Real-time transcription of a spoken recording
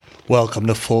Welcome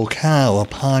to Full Cow, a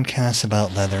podcast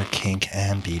about leather, kink,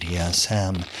 and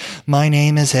BDSM. My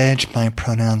name is Edge, my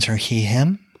pronouns are he,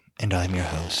 him, and I'm your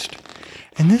host.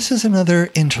 And this is another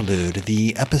interlude,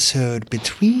 the episode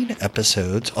between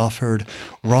episodes offered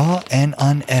raw and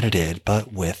unedited,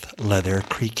 but with leather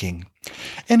creaking.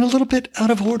 And a little bit out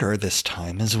of order this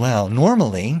time as well.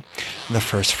 Normally, the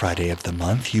first Friday of the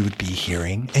month, you would be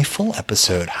hearing a full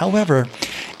episode. However,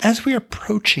 as we're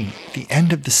approaching the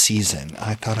end of the season,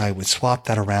 I thought I would swap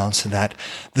that around so that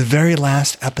the very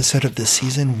last episode of the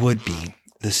season would be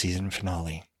the season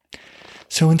finale.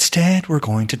 So instead, we're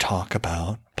going to talk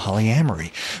about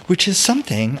polyamory, which is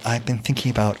something I've been thinking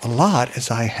about a lot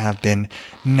as I have been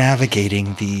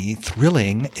navigating the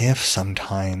thrilling, if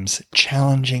sometimes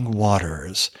challenging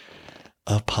waters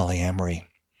of polyamory.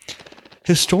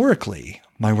 Historically,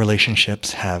 my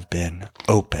relationships have been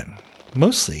open,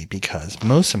 mostly because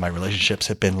most of my relationships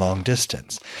have been long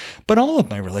distance, but all of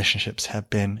my relationships have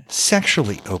been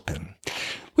sexually open.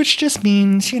 Which just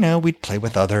means, we'd play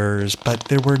with others, but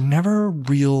there were never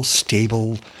real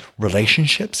stable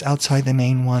relationships outside the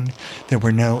main one. There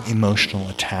were no emotional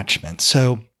attachments.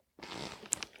 So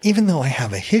even though I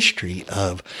have a history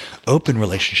of open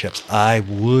relationships, I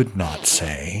would not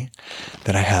say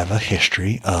that I have a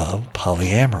history of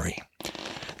polyamory.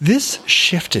 This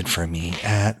shifted for me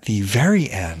at the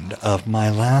very end of my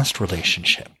last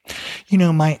relationship.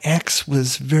 My ex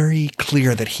was very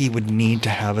clear that he would need to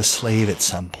have a slave at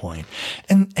some point.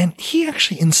 And he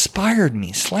actually inspired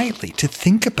me slightly to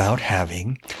think about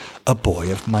having a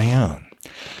boy of my own.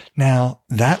 Now,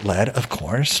 that led, of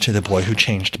course, to the boy who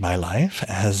changed my life,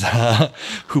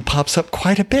 who pops up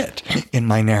quite a bit in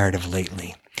my narrative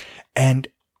lately. And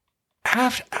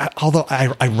although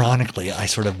ironically, I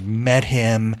sort of met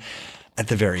him at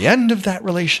the very end of that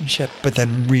relationship, but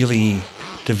then really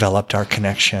developed our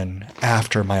connection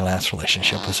after my last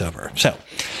relationship was over.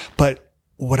 But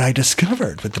what I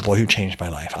discovered with the boy who changed my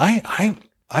life, I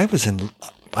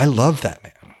love that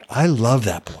man. I love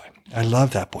that boy. I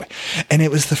love that boy. And it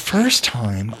was the first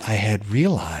time I had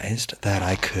realized that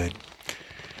I could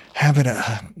have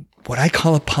what I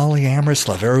call a polyamorous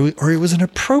love, or it was an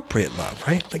appropriate love,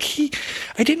 right?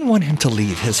 I didn't want him to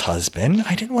leave his husband.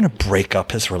 I didn't want to break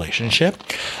up his relationship.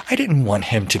 I didn't want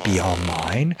him to be all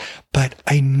mine, but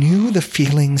I knew the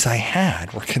feelings I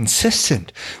had were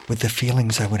consistent with the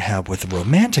feelings I would have with a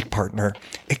romantic partner,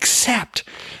 except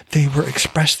they were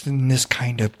expressed in this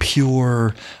kind of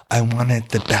pure, I wanted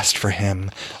the best for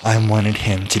him. I wanted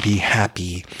him to be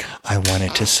happy. I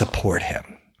wanted to support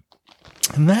him.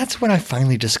 And that's when I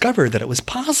finally discovered that it was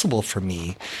possible for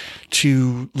me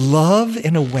to love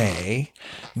in a way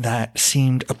that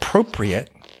seemed appropriate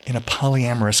in a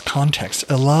polyamorous context,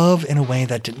 a love in a way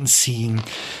that didn't seem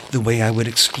the way I would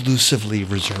exclusively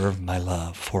reserve my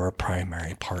love for a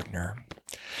primary partner.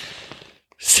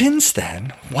 Since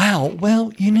then, my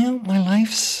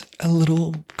life's a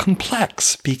little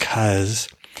complex because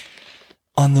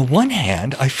on the one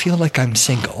hand, I feel like I'm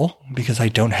single because I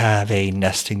don't have a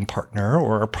nesting partner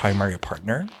or a primary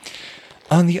partner.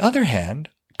 On the other hand,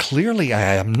 clearly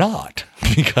I am not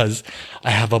because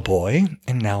I have a boy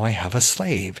and now I have a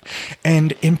slave.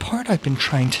 And in part, I've been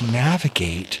trying to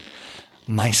navigate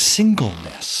my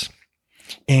singleness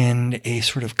in a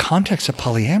sort of context of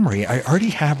polyamory. I already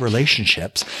have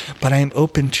relationships, but I am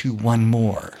open to one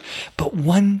more. But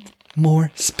one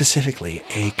more specifically,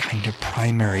 a kind of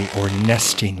primary or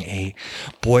nesting, a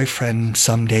boyfriend,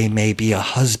 someday maybe a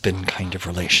husband kind of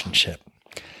relationship.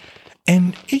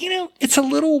 And, it's a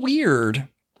little weird.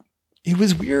 It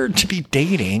was weird to be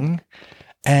dating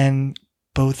and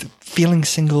both feeling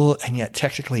single and yet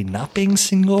technically not being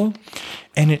single.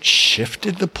 And it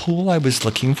shifted the pool I was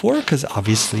looking for because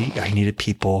obviously I needed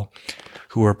people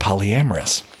who were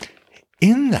polyamorous.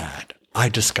 In that, I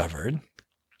discovered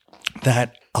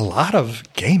that a lot of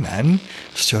gay men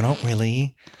still don't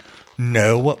really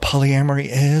know what polyamory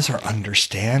is or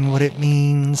understand what it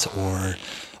means or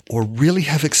really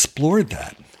have explored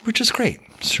that, which is great.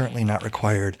 Certainly not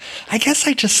required. I guess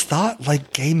I just thought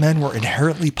gay men were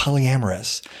inherently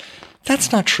polyamorous.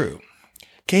 That's not true.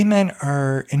 Gay men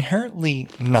are inherently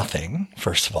nothing,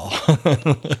 first of all.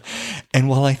 And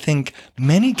while I think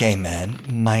many gay men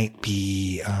might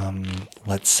be,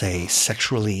 let's say,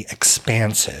 sexually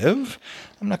expansive,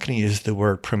 I'm not going to use the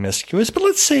word promiscuous, but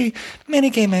let's say many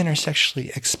gay men are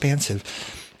sexually expansive.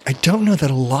 I don't know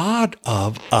that a lot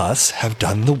of us have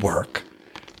done the work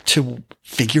to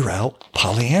figure out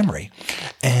polyamory.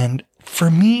 And for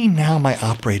me now, my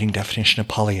operating definition of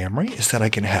polyamory is that I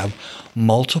can have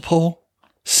multiple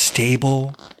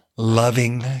stable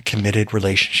loving, committed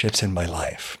relationships in my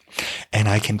life. And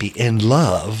I can be in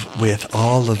love with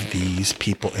all of these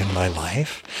people in my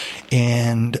life.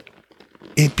 And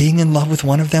being in love with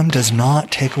one of them does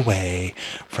not take away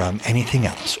from anything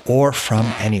else or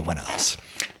from anyone else.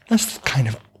 That's the kind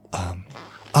of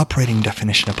operating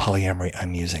definition of polyamory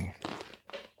I'm using.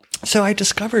 So I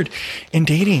discovered in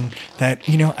dating that,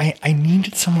 I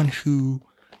needed someone who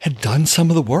had done some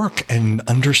of the work and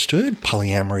understood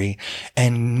polyamory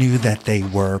and knew that they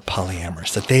were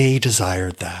polyamorous, that they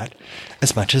desired that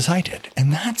as much as I did.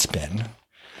 And that's been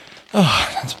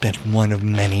one of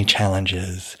many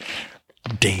challenges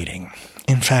dating.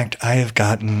 In fact, I have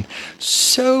gotten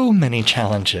so many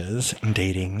challenges in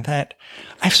dating that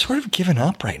I've sort of given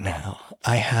up right now.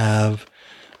 I have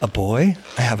a boy,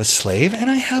 I have a slave, and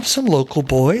I have some local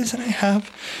boys, and I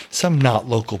have some not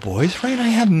local boys, right? I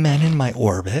have men in my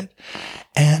orbit,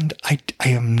 and I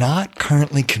am not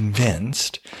currently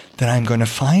convinced that I'm going to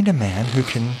find a man who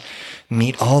can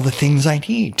meet all the things I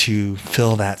need to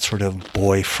fill that sort of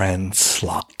boyfriend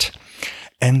slot.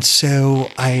 And so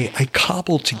I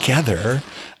cobbled together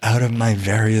out of my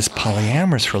various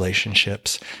polyamorous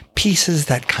relationships pieces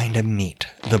that kind of meet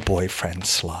the boyfriend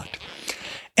slot.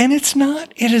 And it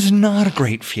is not a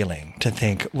great feeling to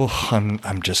think, well,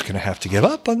 I'm just going to have to give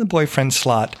up on the boyfriend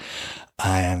slot.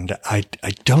 And I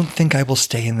don't think I will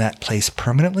stay in that place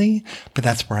permanently, but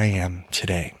that's where I am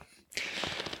today.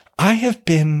 I have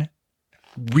been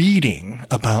reading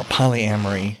about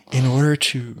polyamory in order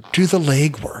to do the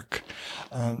legwork.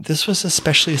 This was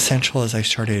especially essential as I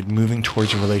started moving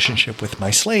towards a relationship with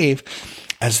my slave,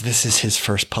 as this is his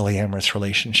first polyamorous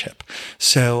relationship.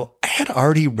 So I had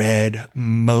already read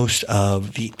most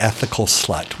of The Ethical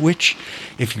Slut, which,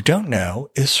 if you don't know,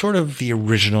 is sort of the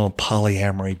original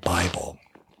polyamory Bible.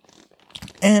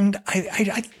 And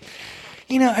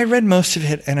I read most of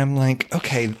it and I'm like,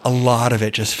 okay, a lot of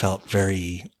it just felt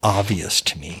very obvious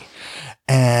to me.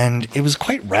 And it was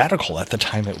quite radical at the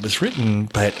time it was written,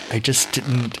 but I just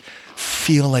didn't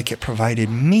feel like it provided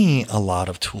me a lot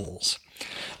of tools.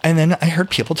 And then I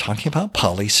heard people talking about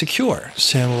polysecure.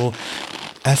 So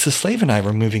as the slave and I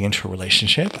were moving into a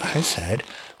relationship, I said,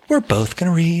 we're both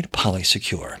going to read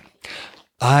polysecure.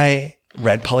 I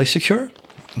read polysecure.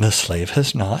 The slave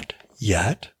has not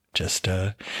yet. Just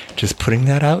putting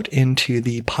that out into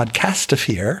the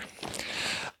podcastosphere.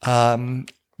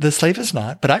 The slave is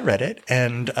not, but I read it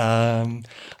and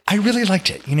I really liked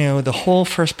it. The whole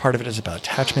first part of it is about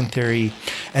attachment theory,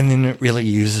 and then it really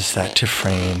uses that to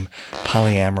frame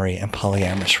polyamory and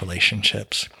polyamorous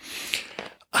relationships.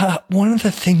 One of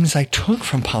the things I took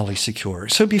from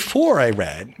polysecure, so before I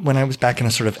read, when I was back in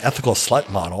a sort of ethical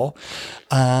slut model,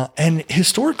 and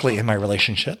historically in my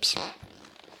relationships,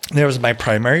 there was my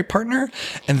primary partner,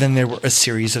 and then there were a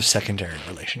series of secondary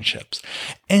relationships.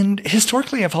 And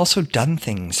historically, I've also done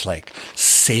things like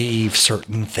save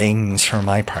certain things for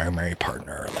my primary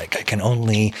partner. Like I can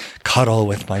only cuddle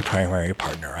with my primary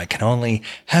partner. I can only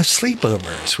have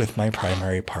sleepovers with my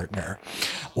primary partner,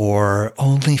 or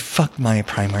only fuck my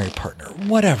primary partner,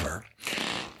 whatever.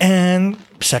 And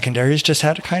secondaries just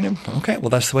had to kind of, okay,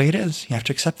 well, that's the way it is. You have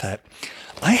to accept that.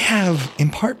 I have, in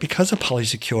part because of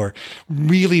polysecure,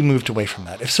 really moved away from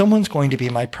that. If someone's going to be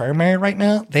my primary right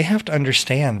now, they have to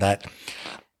understand that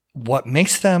what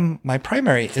makes them my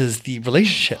primary is the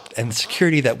relationship and the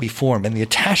security that we form and the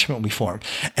attachment we form,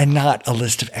 and not a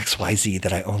list of XYZ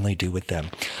that I only do with them.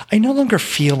 I no longer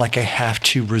feel like I have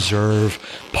to reserve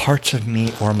parts of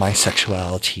me or my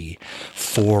sexuality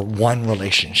for one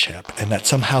relationship, and that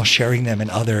somehow sharing them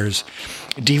in others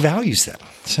devalues them.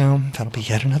 So that'll be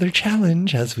yet another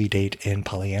challenge as we date in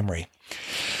polyamory.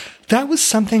 That was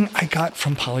something I got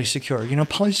from polysecure.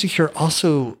 Polysecure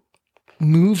also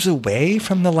moves away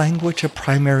from the language of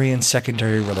primary and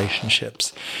secondary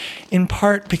relationships, in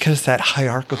part because that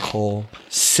hierarchical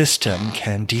system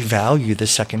can devalue the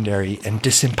secondary and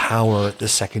disempower the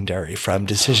secondary from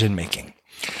decision making.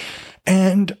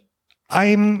 And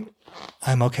I'm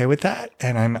okay with that,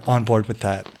 and I'm on board with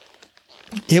that.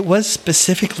 It was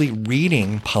specifically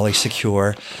reading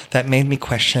polysecure that made me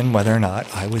question whether or not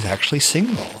I was actually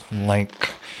single.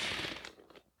 Like,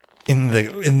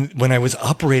 when I was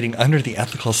operating under the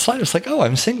ethical slut, I was like, oh,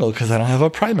 I'm single because I don't have a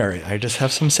primary. I just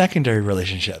have some secondary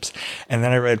relationships. And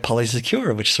then I read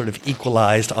polysecure, which sort of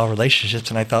equalized all relationships.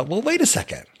 And I thought, well, wait a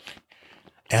second.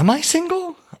 Am I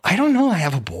single? I don't know. I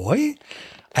have a boy.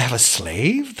 I have a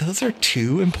slave. Those are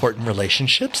two important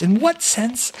relationships. In what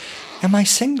sense am I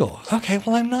single? Okay,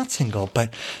 well, I'm not single,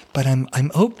 but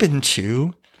I'm open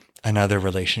to another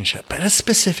relationship, but a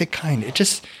specific kind.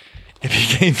 it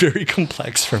became very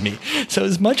complex for me. So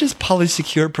as much as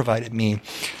Polysecure provided me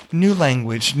new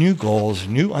language, new goals,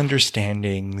 new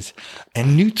understandings,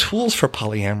 and new tools for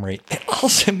polyamory, it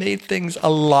also made things a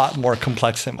lot more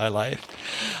complex in my life.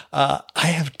 I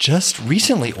have just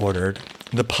recently ordered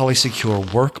the Polysecure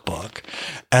workbook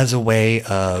as a way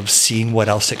of seeing what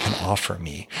else it can offer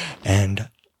me. And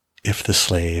if the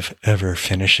slave ever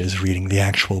finishes reading the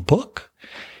actual book,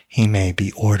 he may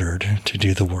be ordered to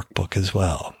do the workbook as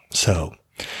well. So,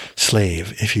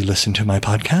 slave, if you listen to my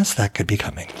podcast, that could be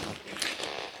coming.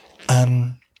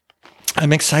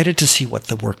 I'm excited to see what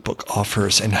the workbook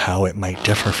offers and how it might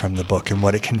differ from the book and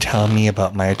what it can tell me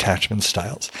about my attachment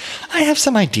styles. I have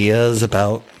some ideas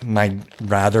about my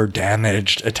rather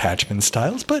damaged attachment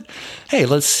styles, but hey,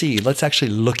 let's see. Let's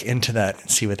actually look into that and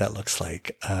see what that looks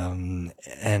like.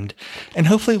 And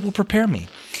hopefully it will prepare me.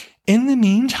 In the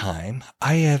meantime,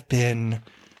 I have been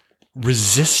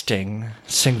resisting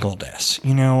singleness.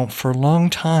 For a long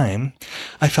time,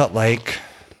 I felt like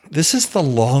this is the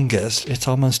longest, it's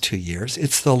almost 2 years.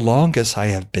 It's the longest I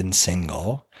have been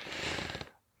single.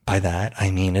 By that, I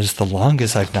mean, it's the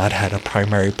longest I've not had a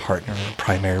primary partner, a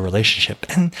primary relationship.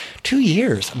 And 2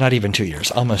 years, not even 2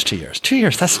 years, almost 2 years. 2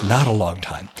 years, that's not a long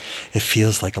time. It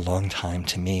feels like a long time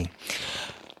to me.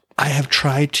 I have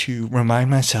tried to remind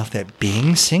myself that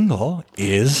being single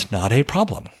is not a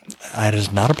problem. It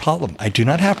is not a problem. I do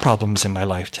not have problems in my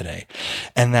life today.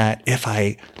 And that if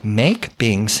I make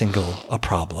being single a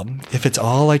problem, if it's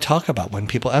all I talk about when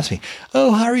people ask me,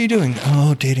 oh, how are you doing?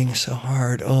 Oh, dating is so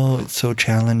hard. Oh, it's so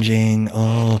challenging.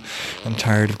 Oh, I'm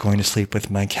tired of going to sleep with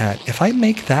my cat. If I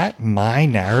make that my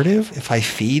narrative, if I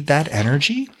feed that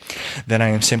energy, then I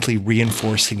am simply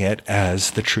reinforcing it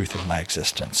as the truth of my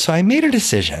existence. So I made a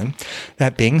decision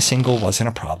that being single wasn't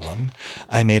a problem.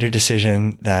 I made a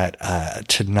decision that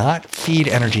to not feed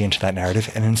energy into that narrative,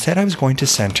 and instead I was going to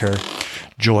center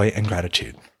joy and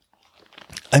gratitude.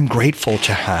 I'm grateful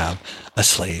to have a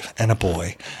slave and a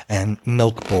boy and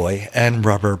milk boy and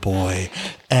rubber boy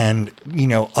and,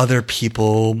 other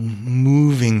people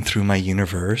moving through my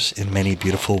universe in many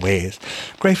beautiful ways.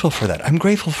 Grateful for that. I'm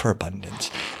grateful for abundance.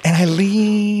 And I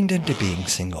leaned into being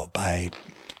single by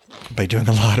doing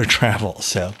a lot of travel.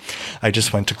 So I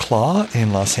just went to Claw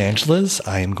in Los Angeles.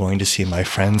 I am going to see my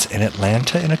friends in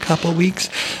Atlanta in a couple of weeks.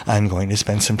 I'm going to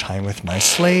spend some time with my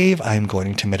slave. I'm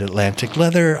going to Mid-Atlantic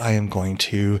Leather. I am going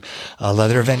to a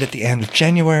leather event at the end of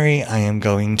January. I am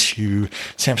going to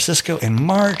San Francisco in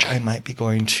March. I might be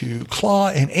going to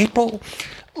Claw in April.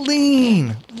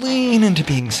 Lean into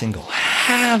being single.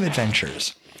 Have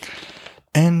adventures.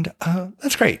 And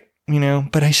that's great,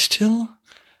 but I still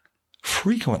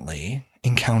frequently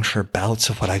encounter bouts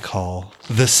of what I call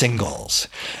the singles.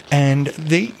 And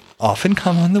they often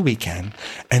come on the weekend.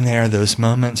 And there are those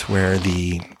moments where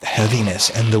the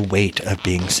heaviness and the weight of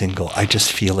being single, I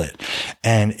just feel it.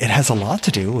 And it has a lot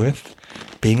to do with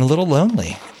being a little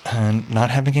lonely and not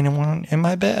having anyone in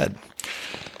my bed.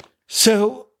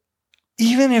 So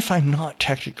even if I'm not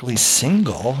technically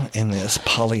single in this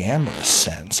polyamorous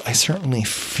sense, I certainly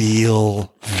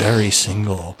feel very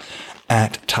single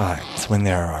at times when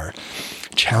there are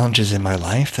challenges in my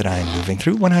life that I am moving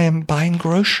through, when I am buying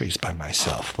groceries by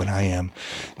myself, when I am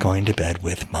going to bed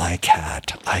with my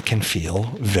cat, I can feel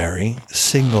very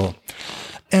single.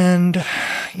 And,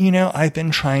 I've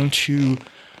been trying to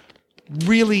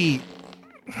really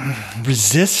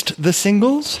resist the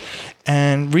singles.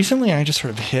 And recently I just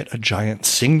sort of hit a giant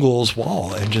singles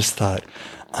wall and just thought,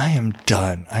 I am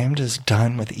done. I am just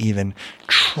done with even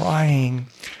trying.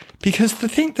 Because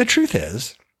the truth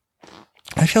is,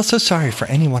 I feel so sorry for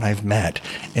anyone I've met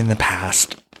in the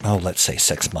past, let's say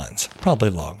 6 months,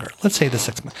 probably longer. Let's say the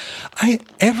 6 months.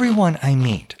 Everyone I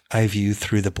meet, I view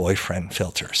through the boyfriend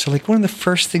filter. So one of the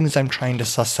first things I'm trying to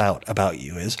suss out about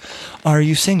you is, are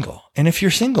you single? And if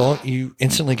you're single, you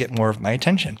instantly get more of my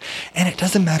attention. And it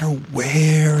doesn't matter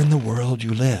where in the world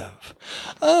you live.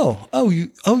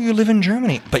 You live in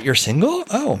Germany, but you're single?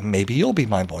 Oh, maybe you'll be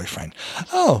my boyfriend.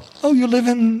 Oh, you live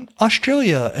in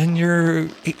Australia and you're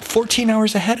 14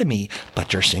 hours ahead of me,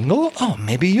 but you're single? Oh,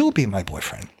 maybe you'll be my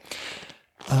boyfriend.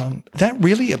 That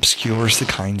really obscures the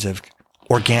kinds of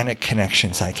organic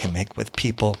connections I can make with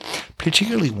people,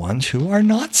 particularly ones who are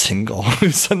not single, who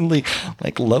suddenly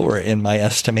lower in my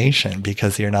estimation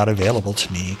because they're not available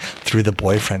to me through the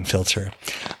boyfriend filter.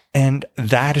 And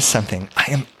that is something I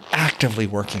am actively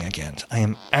working against. I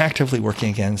am actively working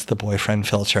against the boyfriend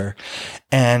filter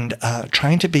and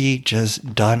trying to be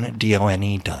just done,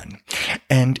 D-O-N-E, done.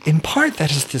 And in part,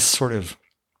 that is this sort of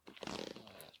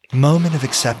moment of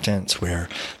acceptance where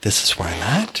this is where I'm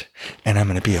at and I'm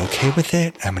going to be okay with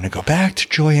it. I'm going to go back to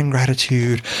joy and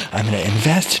gratitude. I'm going to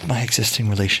invest in my existing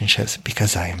relationships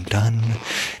because I am done.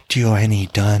 D-O-N-E,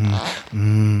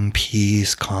 done.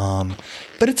 Peace, calm.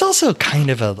 But it's also kind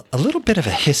of a little bit of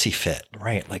a hissy fit,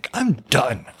 right? Like, I'm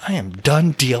done. I am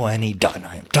done. D-O-N-E, done.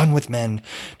 I am done with men.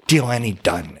 D-O-N-E,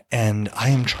 done. And I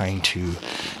am trying to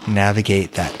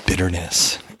navigate that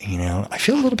bitterness. You know, I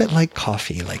feel a little bit like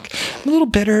coffee. Like, I'm a little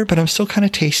bitter, but I'm still kind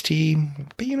of tasty.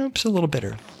 But, you know, I'm still a little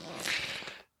bitter.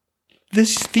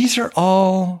 These are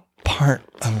all part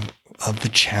of the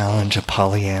challenge of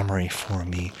polyamory for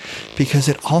me, because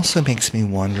it also makes me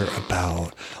wonder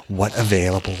about what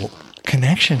available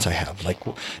connections I have. Like,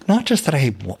 not just that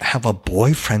I have a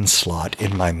boyfriend slot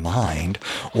in my mind,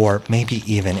 or maybe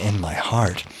even in my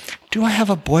heart. Do I have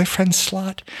a boyfriend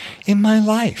slot in my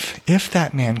life? If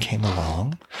that man came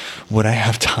along, would I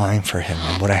have time for him,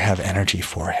 and would I have energy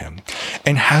for him?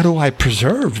 And how do I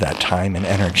preserve that time and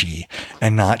energy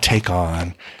and not take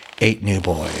on 8 new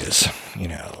boys,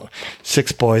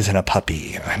 6 boys and a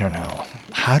puppy? I don't know.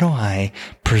 How do I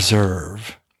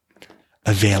preserve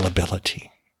availability?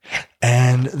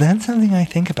 And that's something I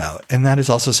think about. And that is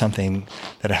also something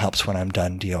that helps when I'm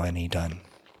done, D-O-N-E, done.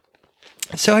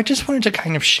 So I just wanted to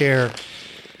kind of share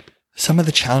some of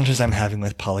the challenges I'm having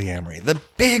with polyamory. The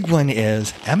big one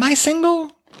is, am I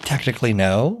single? Technically,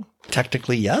 no.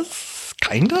 Technically, yes.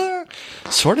 Kinda.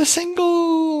 Sorta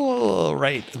single.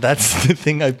 Right. That's the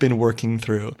thing I've been working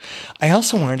through. I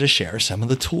also wanted to share some of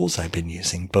the tools I've been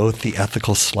using, both the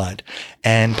Ethical Slut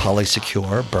and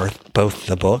Polysecure, both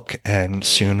the book and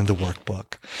soon the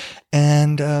workbook.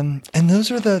 And those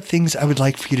are the things I would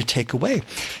like for you to take away.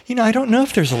 I don't know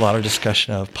if there's a lot of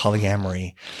discussion of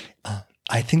polyamory.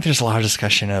 I think there's a lot of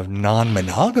discussion of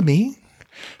non-monogamy,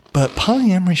 but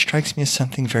polyamory strikes me as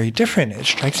something very different. It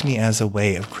strikes me as a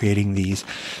way of creating these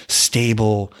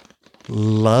stable,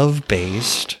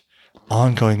 love-based,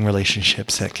 ongoing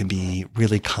relationships that can be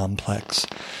really complex.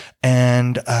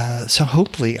 And so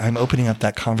hopefully I'm opening up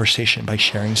that conversation by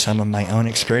sharing some of my own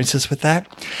experiences with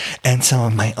that and some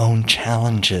of my own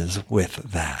challenges with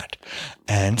that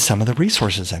and some of the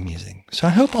resources I'm using. So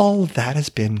I hope all of that has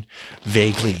been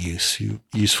vaguely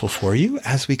useful for you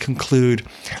as we conclude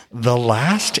the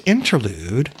last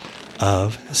interlude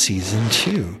of season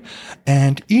 2.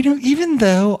 And, even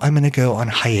though I'm going to go on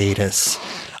hiatus,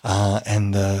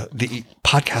 and the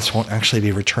podcast won't actually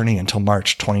be returning until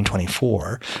March 2024.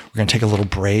 We're going to take a little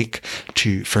break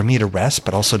for me to rest,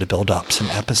 but also to build up some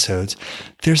episodes.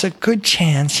 There's a good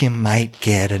chance you might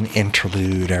get an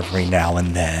interlude every now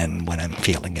and then when I'm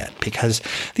feeling it, because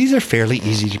these are fairly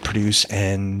easy to produce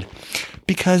and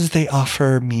because they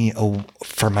offer me,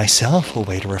 for myself, a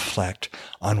way to reflect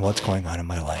on what's going on in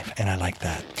my life. And I like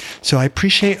that. So I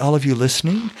appreciate all of you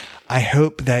listening. I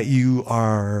hope that you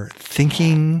are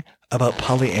thinking about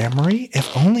polyamory,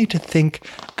 if only to think,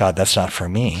 God, that's not for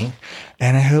me.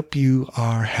 And I hope you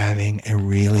are having a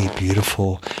really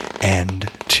beautiful end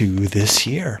to this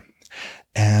year.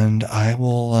 And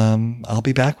I'll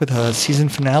be back with a season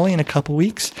finale in a couple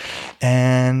weeks.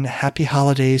 And happy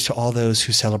holidays to all those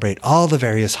who celebrate all the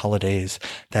various holidays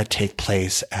that take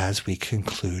place as we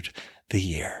conclude the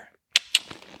year.